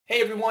Hey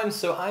everyone,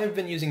 so I've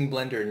been using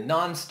Blender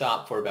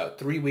non-stop for about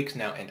 3 weeks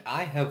now and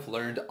I have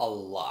learned a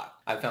lot.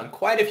 I've found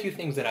quite a few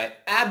things that I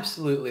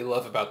absolutely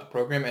love about the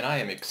program and I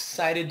am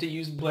excited to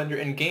use Blender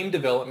in game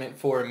development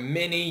for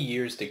many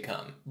years to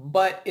come.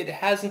 But it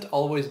hasn't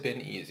always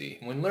been easy.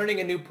 When learning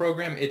a new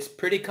program, it's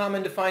pretty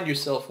common to find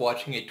yourself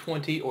watching a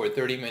 20 or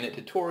 30-minute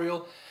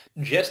tutorial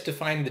just to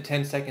find the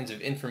 10 seconds of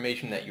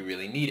information that you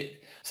really needed.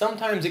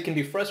 Sometimes it can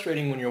be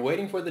frustrating when you're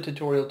waiting for the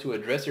tutorial to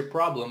address your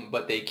problem,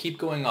 but they keep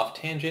going off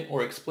tangent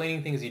or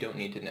explaining things you don't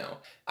need to know.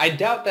 I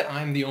doubt that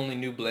I'm the only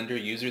new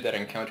Blender user that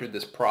encountered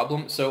this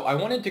problem, so I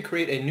wanted to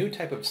create a new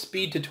type of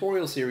speed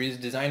tutorial series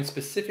designed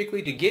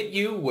specifically to get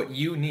you what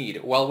you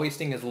need while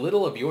wasting as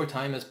little of your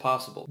time as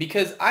possible.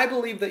 Because I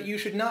believe that you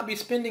should not be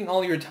spending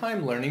all your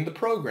time learning the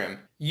program.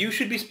 You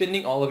should be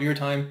spending all of your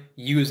time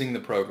using the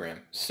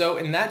program. So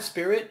in that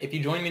spirit, if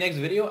you join me next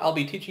video, I'll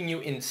be teaching you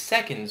in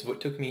seconds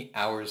what took me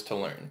hours to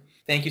learn.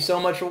 Thank you so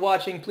much for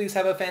watching. Please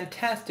have a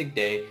fantastic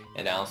day,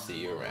 and I'll see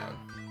you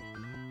around.